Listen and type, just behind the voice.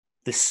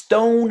The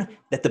stone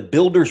that the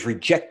builders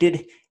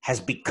rejected has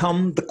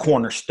become the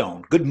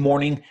cornerstone. Good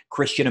morning,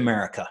 Christian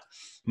America.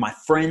 My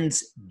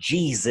friends,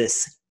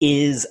 Jesus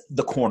is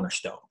the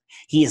cornerstone.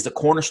 He is the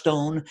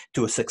cornerstone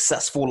to a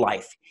successful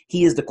life.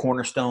 He is the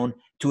cornerstone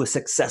to a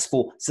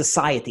successful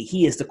society.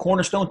 He is the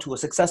cornerstone to a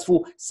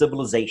successful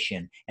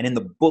civilization. And in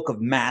the book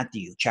of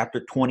Matthew,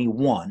 chapter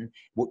 21,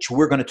 which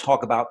we're going to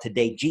talk about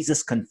today,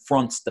 Jesus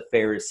confronts the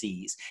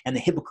Pharisees and the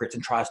hypocrites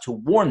and tries to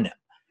warn them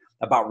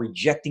about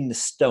rejecting the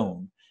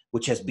stone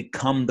which has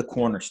become the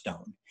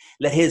cornerstone.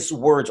 Let his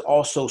words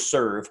also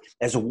serve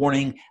as a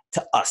warning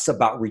to us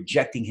about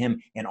rejecting him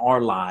in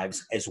our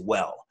lives as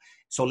well.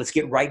 So let's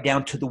get right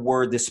down to the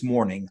word this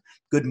morning.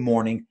 Good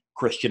morning,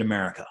 Christian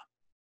America.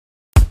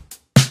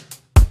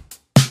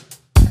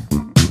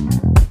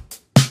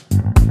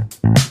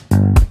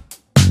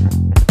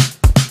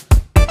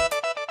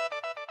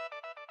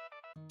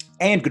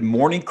 And good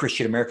morning,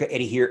 Christian America.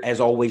 Eddie here, as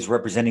always,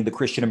 representing the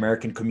Christian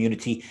American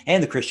community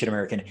and the Christian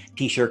American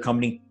T-shirt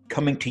company,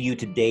 coming to you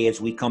today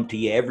as we come to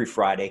you every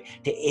Friday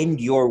to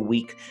end your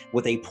week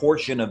with a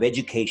portion of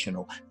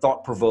educational,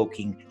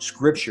 thought-provoking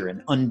scripture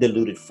in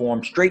undiluted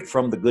form, straight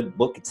from the good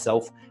book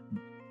itself.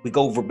 We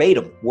go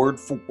verbatim, word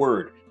for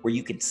word, where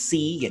you can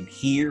see and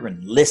hear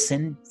and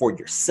listen for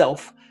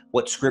yourself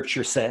what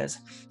scripture says.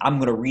 I'm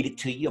going to read it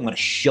to you. I'm going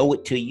to show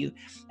it to you.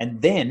 And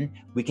then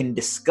we can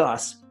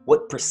discuss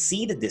what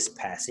preceded this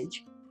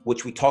passage,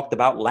 which we talked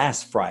about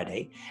last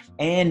Friday,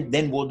 and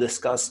then we'll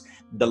discuss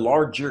the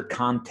larger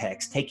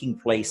context taking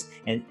place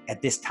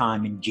at this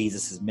time in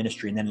Jesus'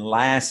 ministry. And then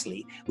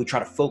lastly, we try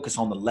to focus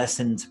on the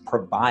lessons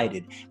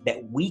provided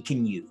that we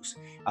can use,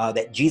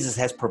 that Jesus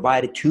has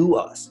provided to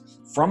us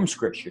from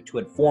Scripture to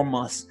inform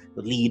us,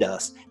 lead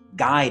us,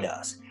 guide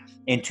us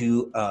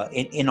into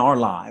in our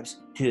lives,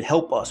 to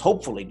help us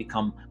hopefully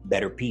become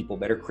better people,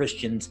 better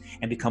Christians,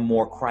 and become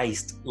more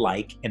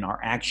Christ-like in our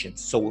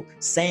actions. So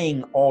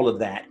saying all of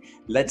that,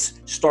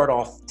 let's start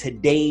off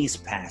today's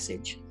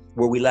passage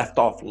where we left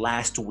off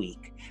last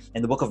week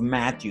in the book of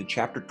Matthew,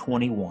 chapter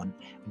 21,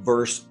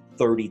 verse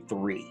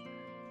 33.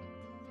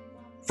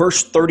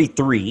 Verse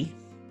 33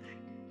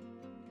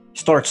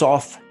 starts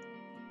off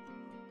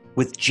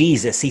with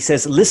Jesus. He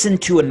says, "Listen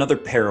to another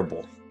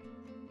parable.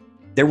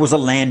 There was a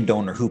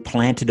landowner who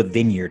planted a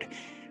vineyard,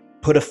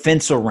 put a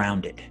fence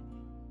around it,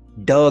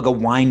 dug a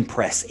wine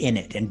press in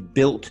it, and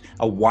built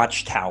a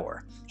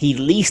watchtower. He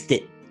leased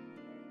it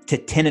to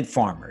tenant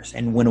farmers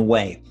and went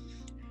away.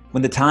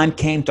 When the time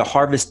came to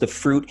harvest the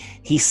fruit,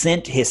 he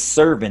sent his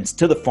servants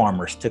to the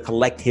farmers to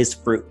collect his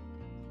fruit.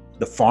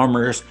 The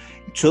farmers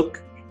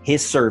took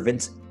his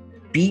servants,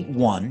 beat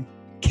one,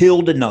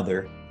 killed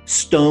another,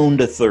 stoned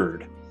a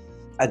third.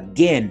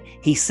 Again,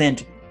 he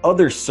sent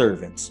other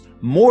servants,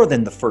 more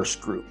than the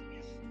first group,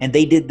 and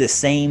they did the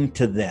same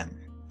to them.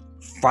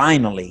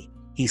 Finally,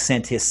 he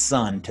sent his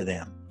son to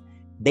them.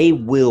 They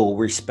will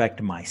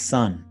respect my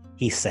son,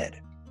 he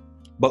said.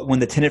 But when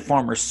the tenant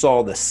farmers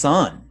saw the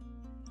son,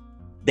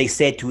 they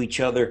said to each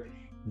other,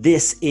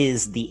 'This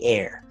is the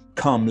heir.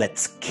 Come,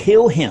 let's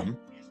kill him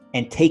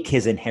and take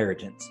his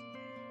inheritance.'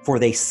 So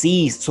they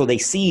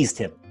seized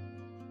him,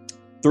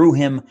 threw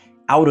him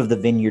out of the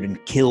vineyard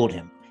and killed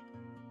him.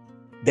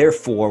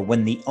 Therefore,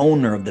 when the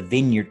owner of the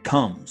vineyard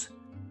comes,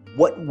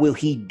 what will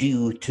he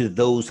do to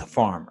those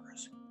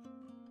farmers?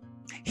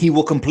 He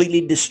will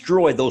completely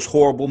destroy those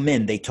horrible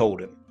men," they told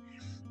him,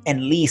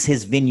 "and lease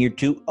his vineyard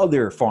to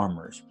other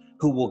farmers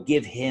who will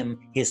give him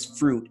his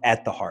fruit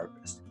at the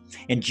harvest."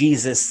 And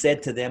Jesus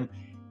said to them,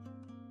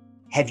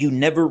 "Have you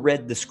never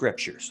read the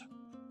scriptures?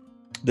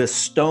 The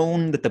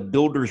stone that the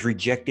builders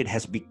rejected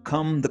has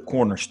become the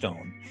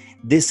cornerstone.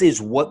 This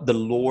is what the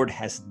Lord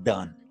has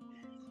done,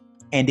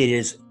 and it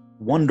is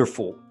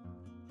wonderful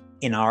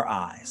in our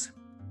eyes.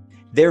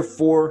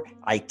 Therefore,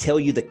 I tell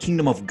you, the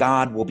kingdom of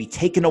God will be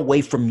taken away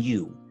from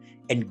you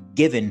and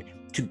given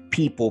to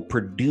people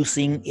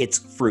producing its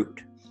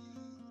fruit.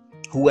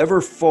 Whoever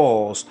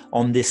falls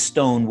on this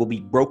stone will be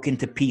broken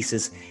to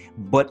pieces,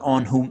 but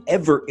on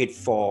whomever it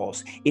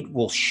falls, it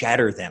will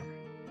shatter them."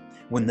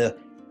 When the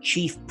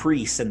chief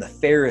priests and the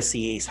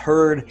Pharisees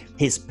heard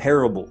his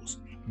parables,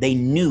 they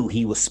knew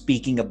he was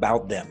speaking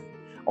about them.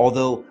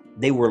 Although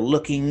they were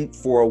looking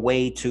for a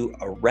way to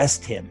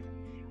arrest him,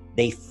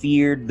 they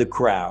feared the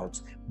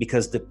crowds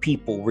because the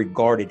people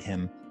regarded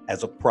him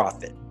as a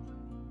prophet.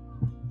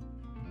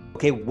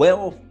 Okay,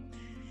 well,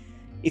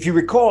 if you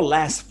recall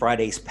last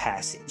Friday's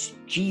passage,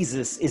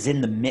 Jesus is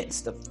in the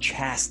midst of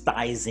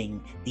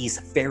chastising these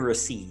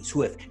Pharisees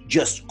who have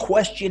just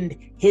questioned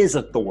his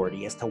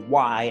authority as to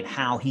why and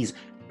how he's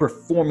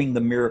performing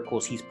the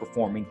miracles he's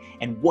performing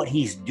and what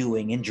he's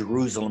doing in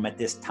Jerusalem at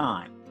this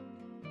time.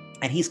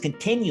 And he's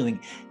continuing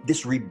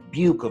this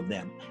rebuke of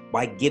them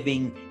by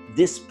giving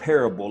this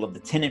parable of the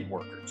tenant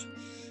workers.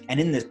 And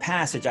in this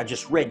passage I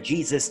just read,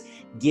 Jesus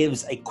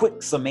gives a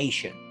quick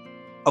summation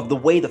of the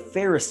way the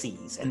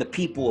Pharisees and the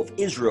people of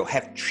Israel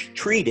have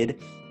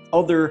treated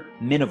other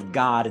men of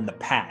God in the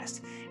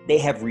past. They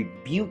have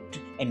rebuked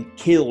and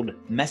killed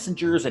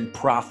messengers and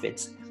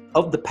prophets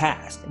of the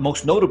past.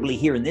 Most notably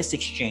here in this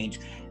exchange,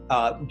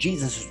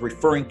 Jesus is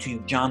referring to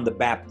John the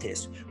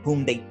Baptist,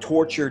 whom they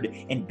tortured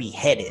and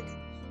beheaded,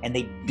 and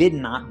they did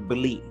not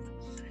believe.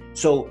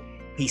 So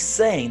he's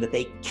saying that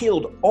they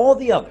killed all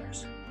the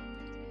others,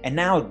 and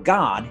now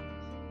God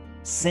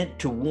sent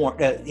to warn,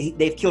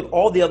 they've killed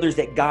all the others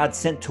that God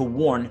sent to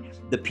warn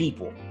the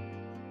people.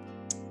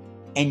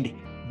 And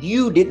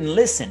you didn't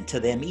listen to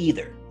them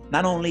either.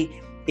 Not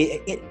only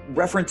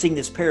referencing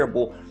this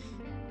parable,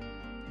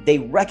 they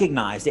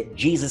recognize that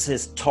Jesus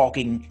is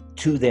talking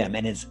to them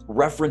and is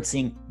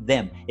referencing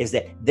them, is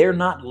that they're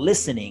not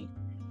listening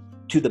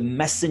to the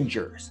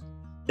messengers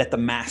that the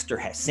master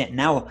has sent.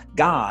 Now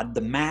God,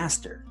 the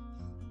master,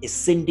 is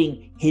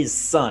sending his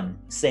son,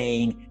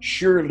 saying,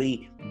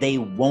 surely they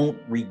won't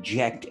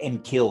reject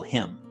and kill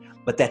him.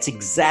 But that's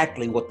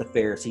exactly what the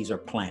Pharisees are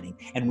planning.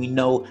 And we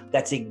know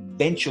that's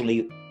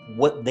eventually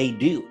what they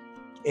do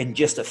in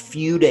just a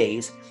few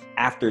days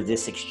after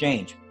this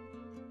exchange.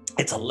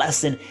 It's a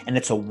lesson and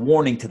it's a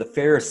warning to the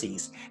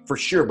Pharisees for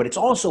sure, but it's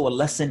also a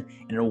lesson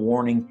and a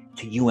warning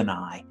to you and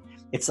I.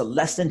 It's a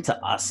lesson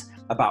to us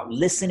about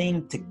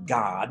listening to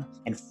God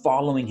and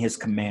following his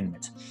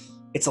commandments.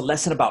 It's a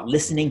lesson about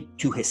listening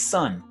to his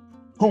son,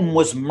 whom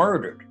was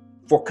murdered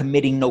for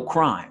committing no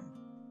crime,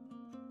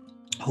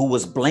 who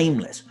was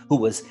blameless, who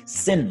was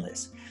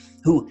sinless,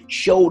 who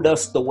showed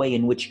us the way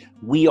in which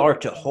we are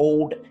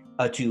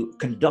to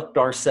conduct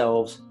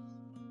ourselves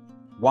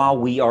while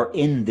we are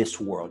in this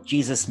world.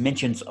 Jesus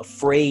mentions a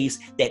phrase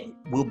that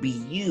will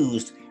be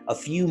used a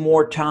few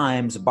more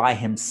times by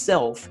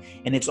himself,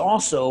 and it's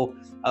also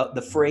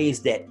the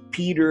phrase that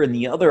Peter and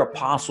the other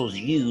apostles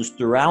used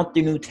throughout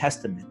the New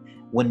Testament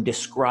when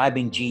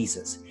describing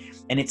Jesus.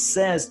 And it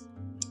says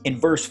in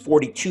verse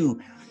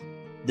 42,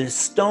 the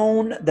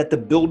stone that the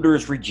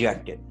builders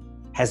rejected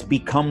has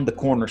become the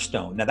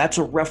cornerstone. Now that's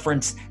a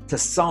reference to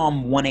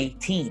Psalm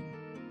 118.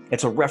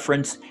 It's a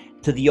reference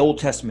to the Old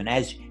Testament.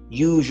 As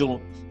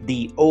usual,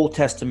 the Old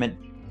Testament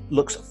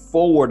looks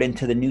forward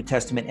into the New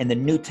Testament, and the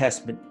New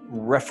Testament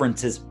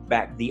references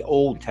back the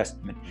Old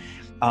Testament.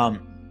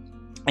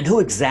 And who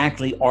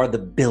exactly are the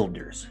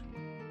builders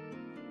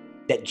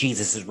that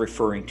Jesus is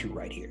referring to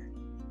right here?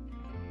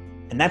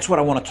 And that's what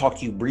I want to talk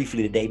to you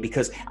briefly today,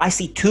 because I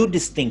see two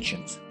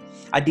distinctions.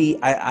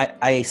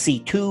 I see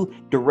two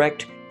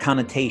direct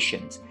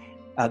connotations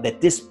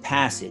that this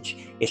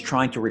passage is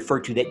trying to refer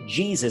to, that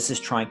Jesus is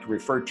trying to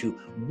refer to.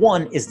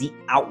 One is the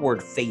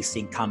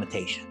outward-facing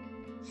connotation.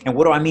 And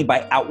what do I mean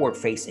by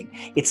outward-facing?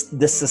 It's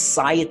the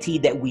society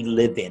that we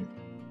live in,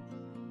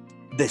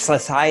 the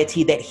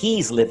society that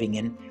he's living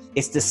in.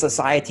 It's the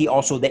society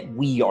also that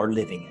we are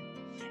living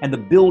in. And the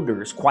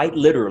builders, quite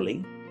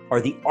literally,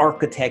 are the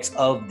architects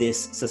of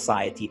this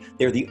society.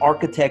 They're the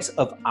architects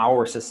of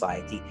our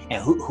society.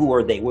 And who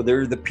are they? Well,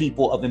 they're the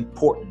people of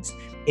importance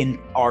in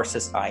our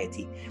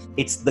society.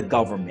 It's the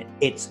government,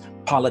 it's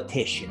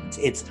politicians,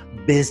 it's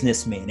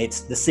businessmen,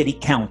 it's the city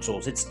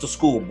councils, it's the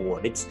school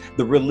board, it's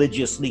the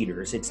religious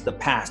leaders, it's the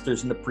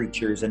pastors and the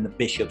preachers and the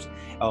bishops,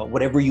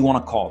 whatever you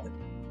want to call them.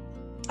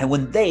 And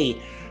when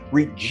they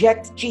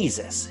reject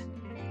Jesus,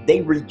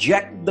 they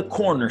reject the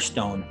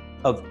cornerstone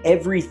of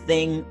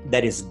everything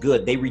that is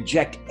good. They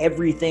reject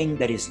everything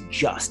that is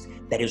just,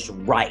 that is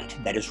right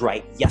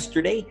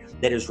yesterday,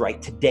 that is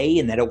right today,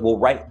 and that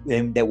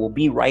will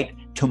be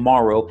right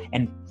tomorrow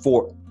and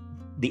for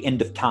the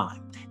end of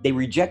time. They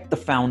reject the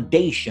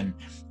foundation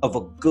of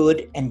a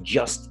good and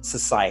just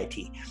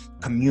society,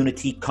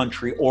 community,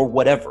 country, or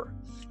whatever.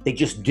 They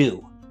just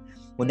do.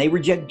 When they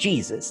reject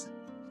Jesus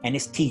and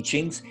his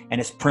teachings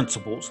and his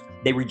principles,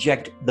 they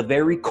reject the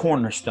very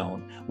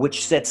cornerstone,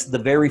 which sets the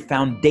very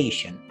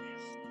foundation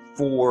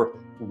for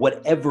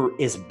whatever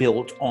is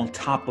built on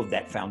top of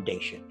that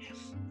foundation.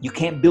 You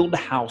can't build a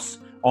house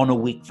on a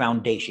weak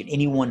foundation.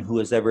 Anyone who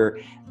has ever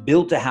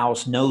built a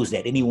house knows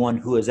that. Anyone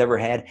who has ever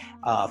had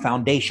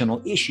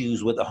foundational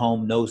issues with a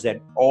home knows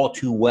that all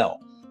too well.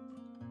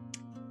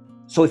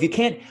 So if you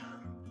can't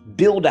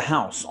build a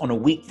house on a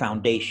weak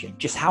foundation,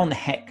 just how in the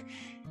heck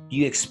do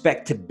you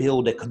expect to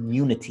build a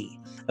community,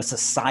 a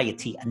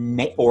society,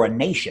 or a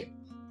nation?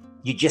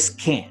 You just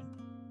can't.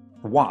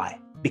 Why?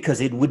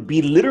 Because it would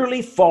be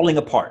literally falling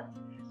apart.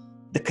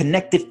 The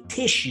connective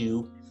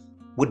tissue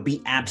would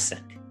be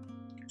absent.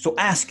 So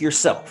ask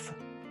yourself,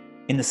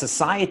 in the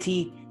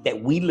society that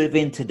we live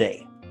in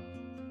today,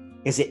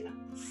 is it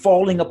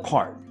falling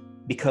apart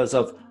because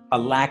of a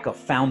lack of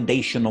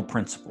foundational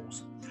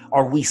principles?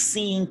 Are we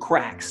seeing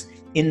cracks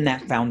in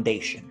that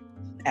foundation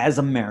as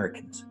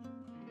Americans?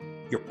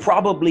 You're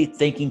probably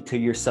thinking to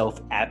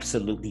yourself,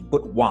 absolutely,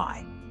 but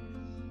why?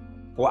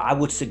 Well, I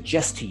would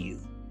suggest to you,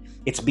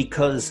 it's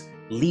because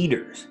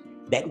leaders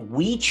that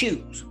we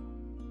choose,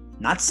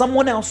 not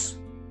someone else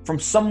from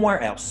somewhere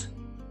else,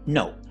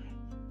 no,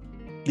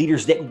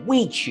 leaders that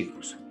we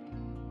choose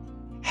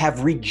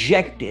have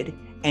rejected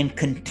and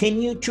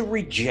continue to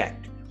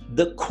reject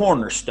the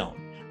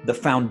cornerstone, the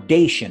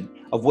foundation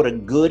of what a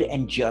good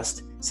and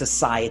just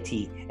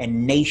society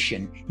and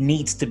nation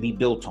needs to be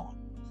built on,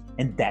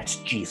 and that's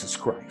Jesus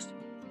Christ.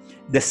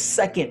 The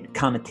second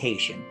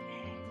connotation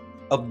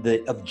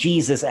of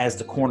Jesus as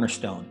the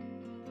cornerstone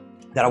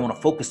that I want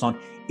to focus on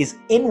is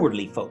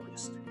inwardly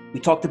focused. We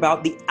talked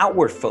about the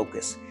outward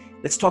focus.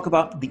 Let's talk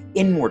about the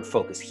inward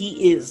focus.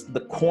 He is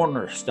the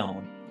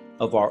cornerstone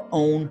of our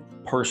own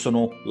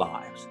personal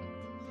lives.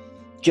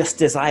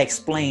 Just as I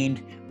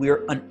explained, we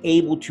are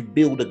unable to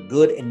build a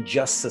good and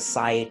just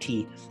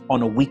society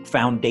on a weak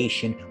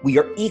foundation. We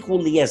are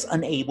equally as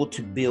unable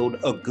to build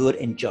a good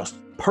and just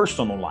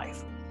personal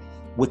life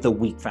with a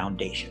weak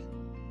foundation.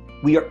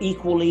 We are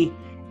equally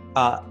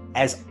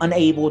as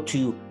unable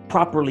to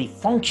properly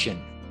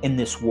function in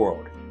this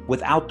world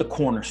without the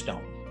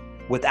cornerstone,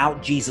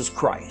 without Jesus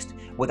Christ,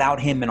 without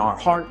him in our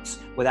hearts,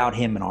 without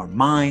him in our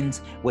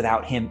minds,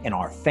 without him in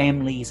our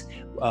families,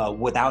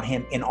 without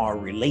him in our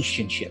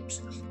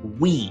relationships.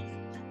 We,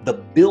 the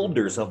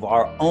builders of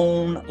our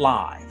own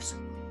lives,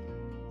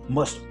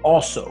 must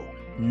also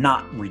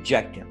not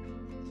reject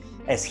him,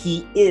 as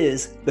he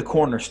is the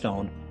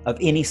cornerstone of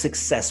any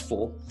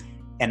successful,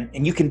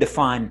 and you can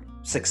define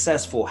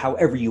successful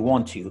however you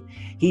want to.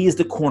 He is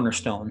the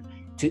cornerstone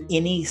to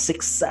any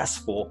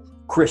successful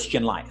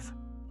Christian life.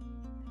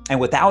 And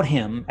without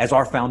him as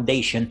our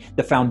foundation,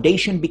 the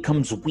foundation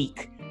becomes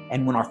weak.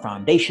 And when our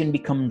foundation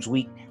becomes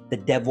weak, the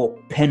devil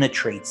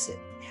penetrates it.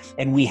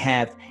 And we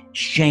have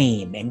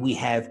shame, and we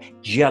have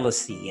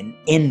jealousy and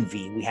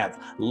envy. We have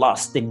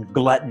lust and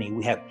gluttony.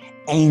 We have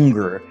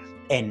anger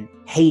and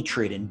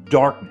hatred and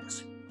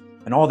darkness.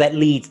 And all that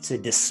leads to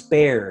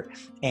despair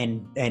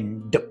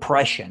and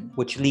depression,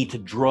 which lead to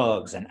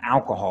drugs and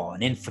alcohol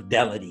and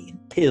infidelity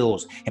and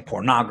pills and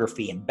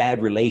pornography and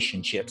bad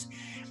relationships.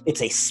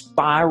 It's a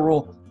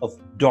spiral of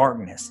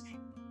darkness,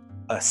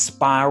 a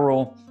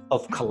spiral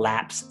of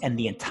collapse, and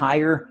the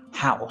entire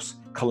house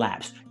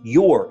collapsed.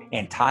 Your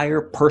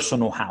entire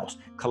personal house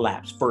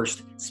collapsed.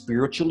 First,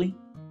 spiritually,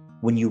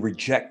 when you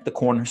reject the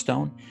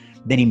cornerstone,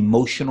 then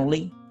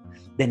emotionally,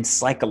 then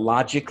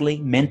psychologically,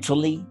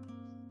 mentally,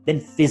 then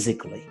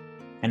physically.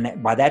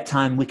 And by that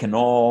time, we can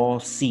all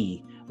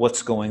see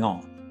what's going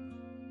on.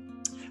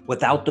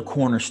 Without the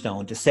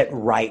cornerstone to set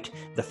right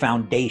the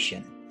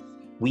foundation,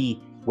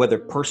 we, whether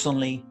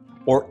personally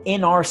or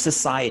in our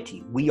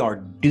society, we are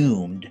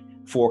doomed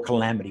for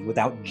calamity.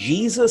 Without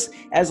Jesus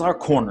as our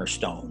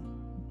cornerstone,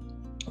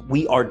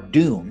 we are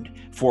doomed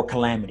for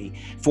calamity.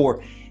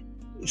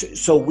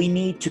 So we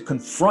need to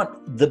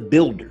confront the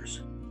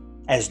builders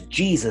as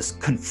Jesus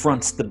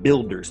confronts the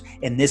builders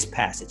in this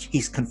passage.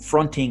 He's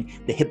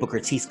confronting the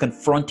hypocrites. He's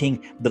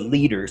confronting the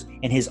leaders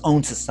in his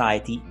own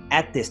society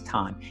at this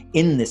time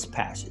in this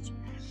passage.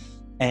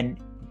 And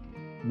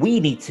we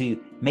need to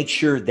make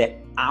sure that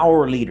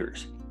our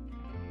leaders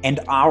and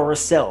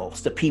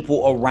ourselves, the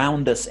people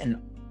around us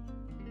and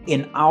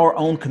in our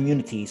own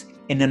communities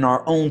and in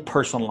our own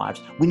personal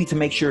lives, we need to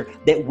make sure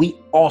that we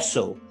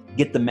also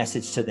get the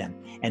message to them.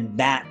 And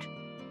that,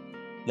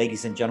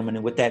 ladies and gentlemen,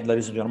 and with that,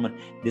 ladies and gentlemen,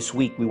 this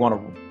week we want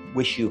to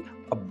wish you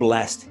a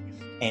blessed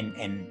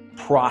and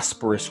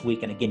prosperous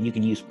week. And again, you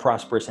can use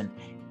prosperous in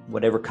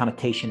whatever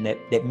connotation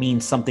that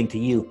means something to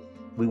you.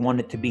 We want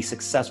it to be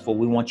successful.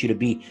 We want you to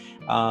be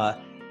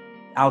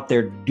out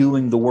there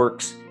doing the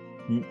works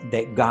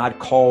that God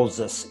calls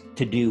us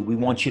to do. We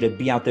want you to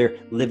be out there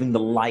living the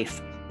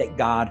life that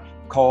God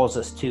calls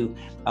us to.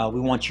 We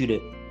want you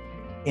to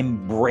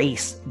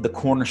embrace the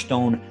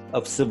cornerstone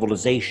of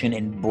civilization,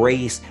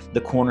 embrace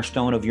the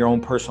cornerstone of your own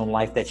personal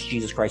life. That's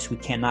Jesus Christ. We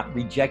cannot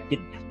reject it,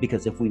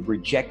 because if we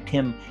reject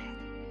him,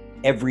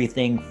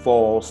 everything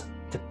falls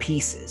to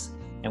pieces,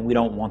 and we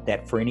don't want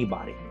that for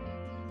anybody.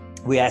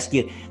 We ask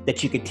you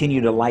that you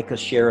continue to like us,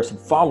 share us, and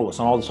follow us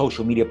on all the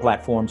social media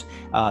platforms.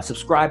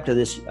 Subscribe to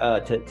this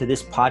to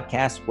this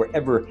podcast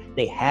wherever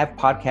they have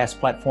podcast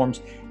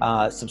platforms.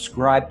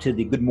 Subscribe to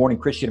the Good Morning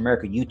Christian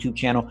America YouTube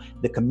channel.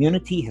 The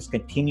community has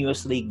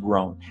continuously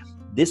grown.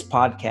 This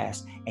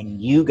podcast and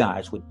you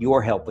guys, with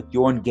your help, with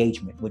your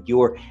engagement, with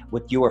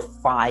your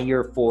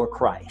fire for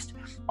Christ,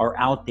 are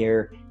out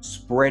there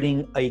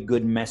spreading a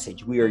good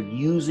message. We are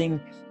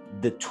using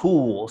the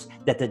tools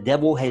that the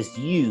devil has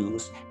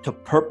used to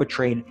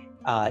perpetrate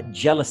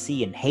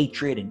jealousy and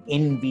hatred and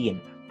envy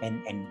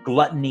and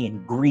gluttony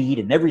and greed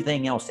and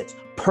everything else that's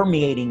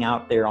permeating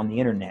out there on the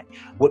internet.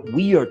 What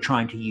we are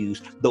trying to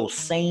use those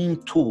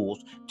same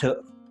tools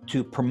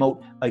to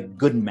promote a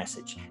good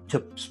message,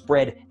 to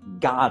spread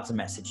God's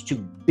message, to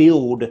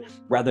build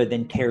rather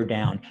than tear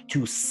down,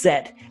 to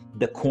set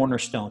the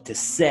cornerstone, to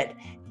set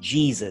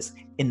Jesus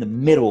in the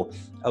middle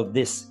of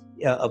this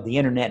of the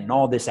internet and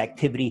all this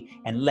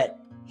activity, and let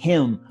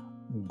him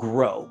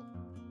grow.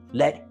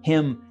 Let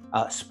him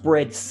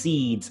spread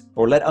seeds,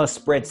 or let us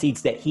spread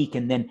seeds that he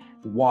can then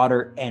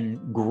water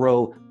and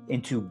grow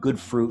into good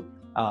fruit,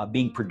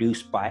 being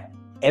produced by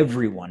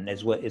everyone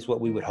is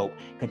what we would hope.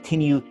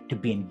 Continue to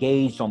be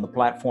engaged on the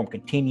platform.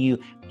 Continue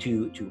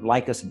to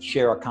like us and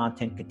share our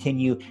content.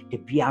 Continue to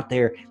be out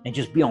there and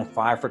just be on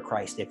fire for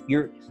Christ. If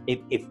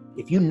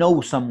you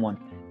know someone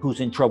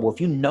who's in trouble,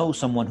 if you know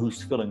someone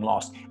who's feeling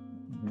lost,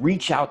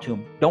 reach out to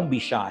him. Don't be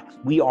shy.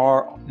 We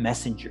are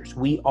messengers.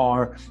 We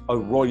are a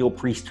royal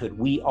priesthood.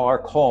 We are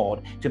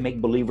called to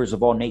make believers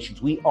of all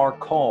nations. We are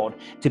called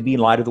to be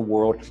light of the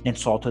world and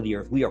salt of the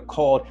earth. We are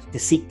called to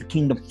seek the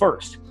kingdom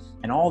first,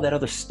 and all that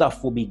other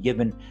stuff will be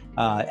given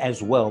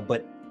as well.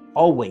 But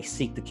always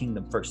seek the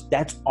kingdom first.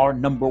 That's our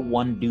number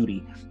one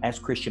duty as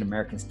Christian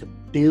Americans, to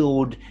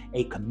build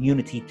a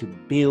community, to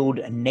build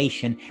a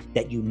nation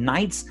that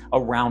unites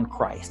around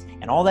Christ.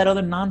 And all that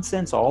other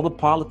nonsense, all the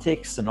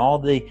politics and all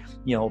the,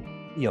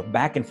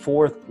 back and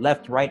forth,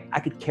 left, right, I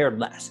could care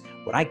less.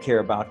 What I care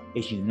about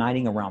is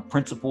uniting around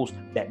principles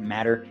that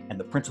matter. And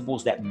the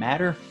principles that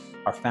matter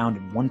are found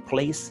in one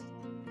place,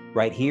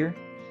 right here,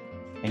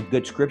 in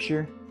good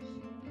scripture,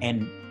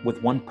 and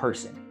with one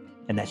person.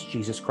 And that's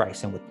Jesus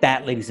Christ. And with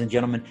that, ladies and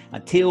gentlemen,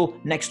 until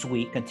next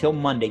week, until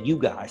Monday, you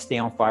guys stay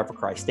on fire for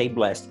Christ. Stay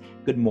blessed.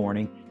 Good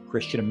morning,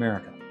 Christian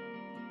America.